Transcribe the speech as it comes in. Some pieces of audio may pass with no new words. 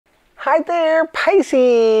Hi there,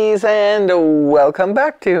 Pisces, and welcome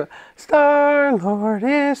back to Star Lord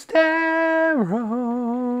is Tarot.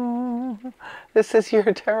 This is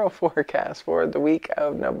your tarot forecast for the week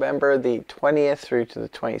of November the 20th through to the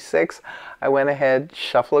 26th. I went ahead,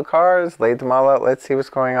 shuffled the cards, laid them all out. Let's see what's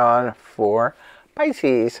going on for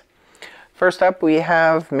Pisces. First up, we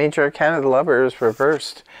have Major Arcana of the Lovers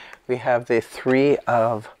reversed. We have the Three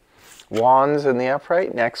of Wands in the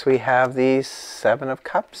upright. Next we have the Seven of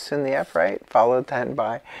Cups in the upright, followed then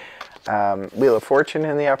by Wheel of Fortune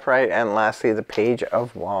in the upright, and lastly the Page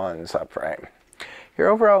of Wands upright. Your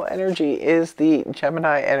overall energy is the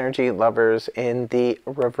Gemini energy, Lovers, in the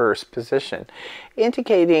reverse position,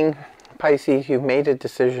 indicating, Pisces, you've made a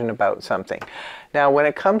decision about something. Now when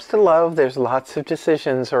it comes to love, there's lots of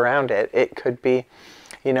decisions around it. It could be,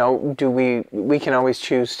 you know, we can always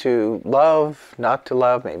choose to love, not to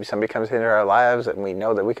love. Maybe somebody comes into our lives and we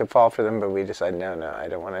know that we could fall for them, but we decide, no, I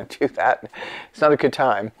don't want to do that. It's not a good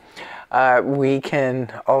time. We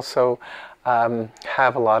can also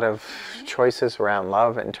have a lot of choices around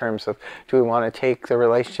love in terms of, do we want to take the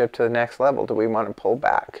relationship to the next level? Do we want to pull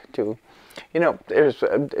back? There's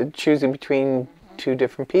choosing between two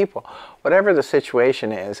different people. Whatever the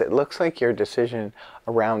situation is, it looks like your decision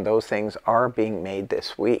around those things are being made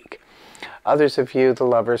this week. Others of you, the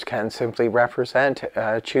Lovers, can simply represent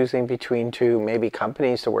choosing between two, maybe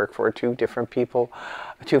companies to work for, two different people,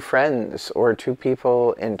 two friends, or two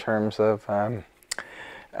people in terms of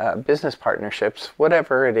business partnerships.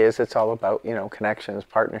 Whatever it is, it's all about, connections,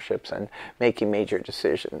 partnerships, and making major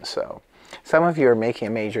decisions. So some of you are making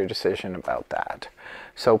a major decision about that.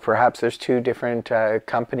 So perhaps there's two different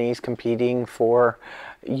companies competing for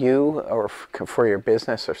you or for your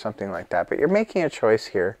business or something like that. But you're making a choice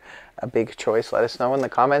here, a big choice. Let us know in the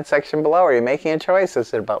comment section below. Are you making a choice?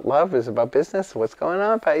 Is it about love? Is it about business? What's going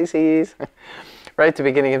on, Pisces? Right at the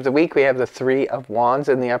beginning of the week, we have the Three of Wands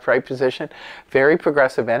in the upright position. Very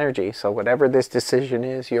progressive energy. So whatever this decision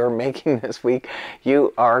is you're making this week,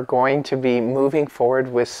 you are going to be moving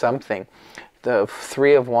forward with something. The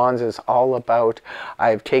Three of Wands is all about,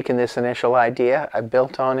 I've taken this initial idea, I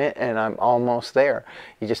built on it, and I'm almost there.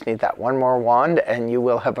 You just need that one more wand and you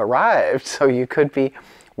will have arrived. So you could be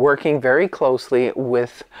working very closely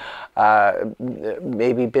with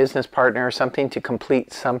maybe business partner or something to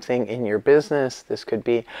complete something in your business. This could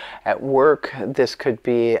be at work. This could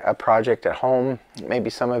be a project at home.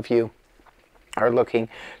 Maybe some of you are looking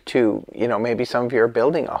to, maybe some of you are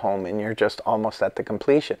building a home and you're just almost at the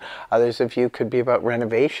completion. Others of you could be about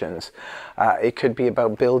renovations. It could be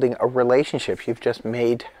about building a relationship. You've just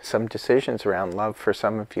made some decisions around love for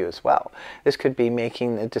some of you as well. This could be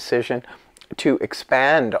making the decision to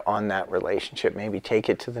expand on that relationship, maybe take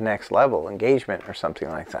it to the next level, engagement or something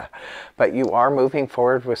like that. But you are moving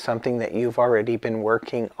forward with something that you've already been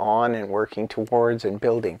working on and working towards and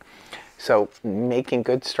building. So making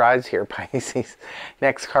good strides here, Pisces.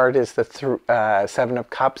 Next card is the Seven of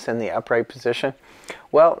Cups in the upright position.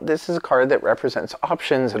 Well, this is a card that represents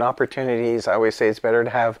options and opportunities. I always say it's better to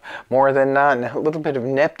have more than none. A little bit of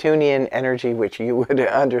Neptunian energy, which you would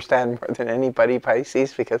understand more than anybody,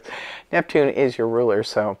 Pisces, because Neptune is your ruler.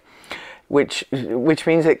 So which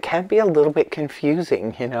means it can be a little bit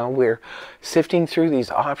confusing. We're sifting through these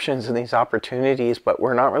options and these opportunities, but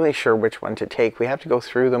we're not really sure which one to take. We have to go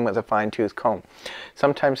through them with a fine-tooth comb.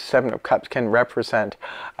 Sometimes Seven of Cups can represent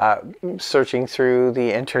searching through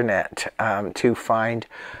the internet to find,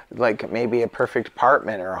 like, maybe a perfect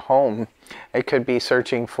apartment or a home. It could be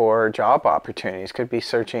searching for job opportunities, could be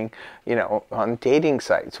searching, on dating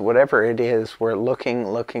sites. Whatever it is, we're looking.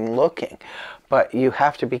 But you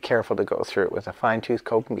have to be careful to go through it with a fine-tooth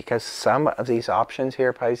comb, because some of these options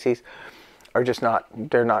here, Pisces, are just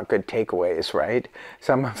they're not good takeaways, right?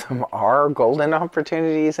 Some of them are golden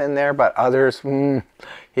opportunities in there, but others, we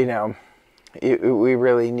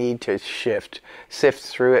really need to sift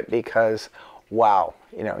through it, because, wow,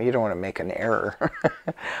 you don't want to make an error.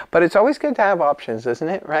 But it's always good to have options, isn't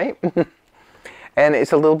it, right? And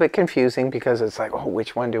it's a little bit confusing because it's like, oh,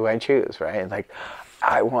 which one do I choose, right? Like,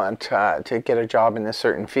 I want to get a job in this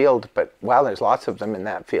certain field, but wow, there's lots of them in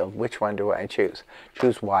that field. Which one do I choose?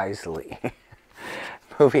 Choose wisely.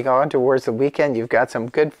 Moving on towards the weekend, you've got some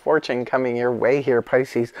good fortune coming your way here,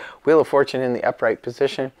 Pisces. Wheel of Fortune in the upright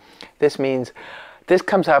position. This means this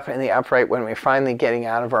comes up in the upright when we're finally getting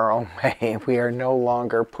out of our own way. We are no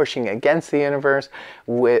longer pushing against the universe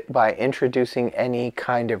by introducing any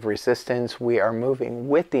kind of resistance. We are moving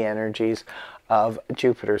with the energies of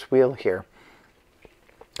Jupiter's wheel here.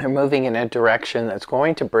 They're moving in a direction that's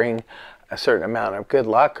going to bring a certain amount of good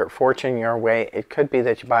luck or fortune your way. It could be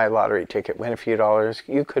that you buy a lottery ticket, win a few dollars.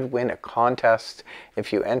 You could win a contest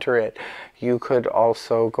if you enter it. You could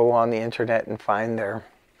also go on the internet and find their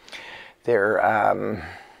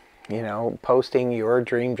you know, posting your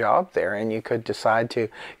dream job there, and you could decide to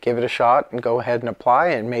give it a shot and go ahead and apply,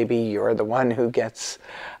 and maybe you're the one who gets,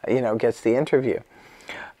 you know, gets the interview.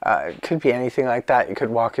 It could be anything like that. You could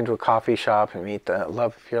walk into a coffee shop and meet the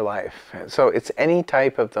love of your life. So it's any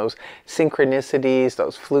type of those synchronicities,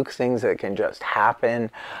 those fluke things that can just happen.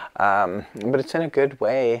 But it's in a good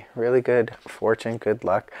way. Really good fortune, good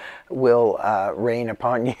luck will rain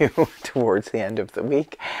upon you towards the end of the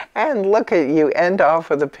week. And look at you end off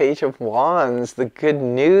with the Page of Wands, the good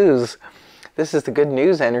news. This is the good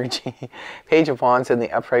news energy. Page of Wands in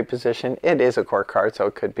the upright position. It is a court card, so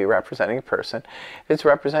it could be representing a person. If it's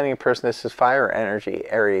representing a person, this is fire energy.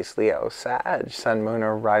 Aries, Leo, Sag, Sun, Moon,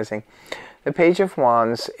 or Rising. The Page of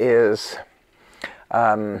Wands is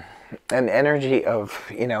an energy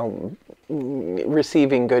of, you know,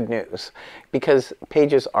 receiving good news, because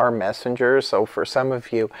pages are messengers. So for some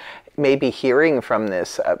of you, maybe hearing from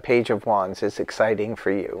this Page of Wands is exciting for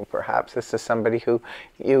you. Perhaps this is somebody who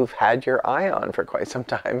you've had your eye on for quite some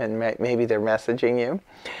time, and maybe they're messaging you.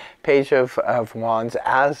 Page of Wands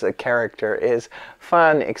as a character is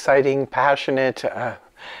fun, exciting, passionate,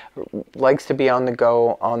 likes to be on the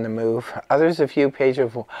go, on the move. Others of you, Page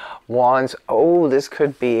of Wands, oh, this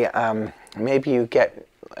could be maybe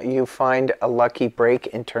you find a lucky break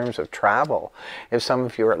in terms of travel. If some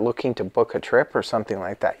of you are looking to book a trip or something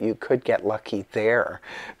like that, you could get lucky there,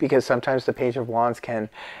 because sometimes the Page of Wands can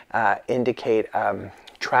indicate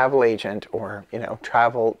travel agent, or, you know,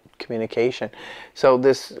 travel communication. So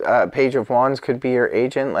this Page of Wands could be your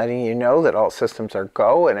agent, letting you know that all systems are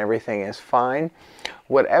go and everything is fine.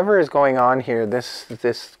 Whatever is going on here,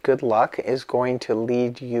 this good luck is going to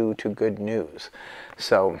lead you to good news.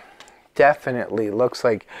 So definitely looks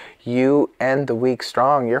like you end the week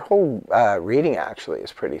strong. Your whole reading actually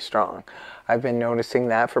is pretty strong. I've been noticing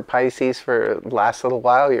that for Pisces for the last little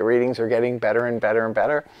while. Your readings are getting better and better and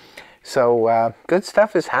better. So good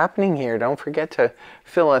stuff is happening here. Don't forget to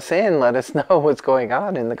fill us in. Let us know what's going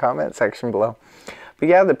on in the comment section below. But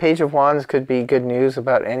yeah, the Page of Wands could be good news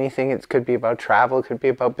about anything. It could be about travel, it could be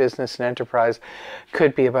about business and enterprise,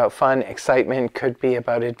 could be about fun, excitement, could be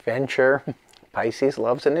about adventure. Pisces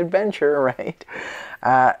loves an adventure, right?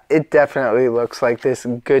 It definitely looks like this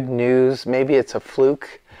good news. Maybe it's a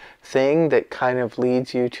fluke thing that kind of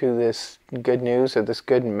leads you to this good news or this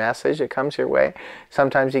good message that comes your way.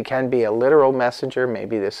 Sometimes you can be a literal messenger.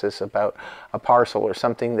 Maybe this is about a parcel or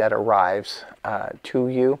something that arrives to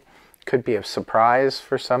you. Could be a surprise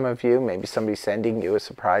for some of you. Maybe somebody sending you a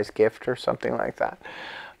surprise gift or something like that.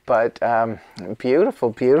 But beautiful,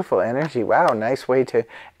 beautiful energy. Wow, nice way to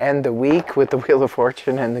end the week with the Wheel of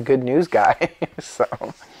Fortune and the good news guy. So,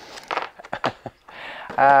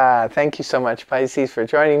 thank you so much, Pisces, for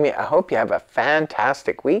joining me. I hope you have a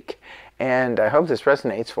fantastic week, and I hope this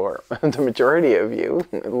resonates for the majority of you.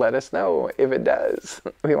 Let us know if it does.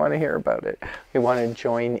 We want to hear about it. We want to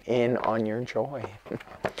join in on your joy.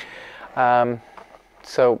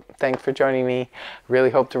 So thanks for joining me. Really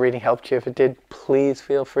hope the reading helped you. If it did, please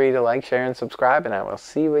feel free to like, share, and subscribe, and I will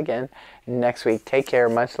see you again next week. Take care.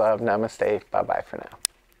 Much love. Namaste. Bye-bye for now.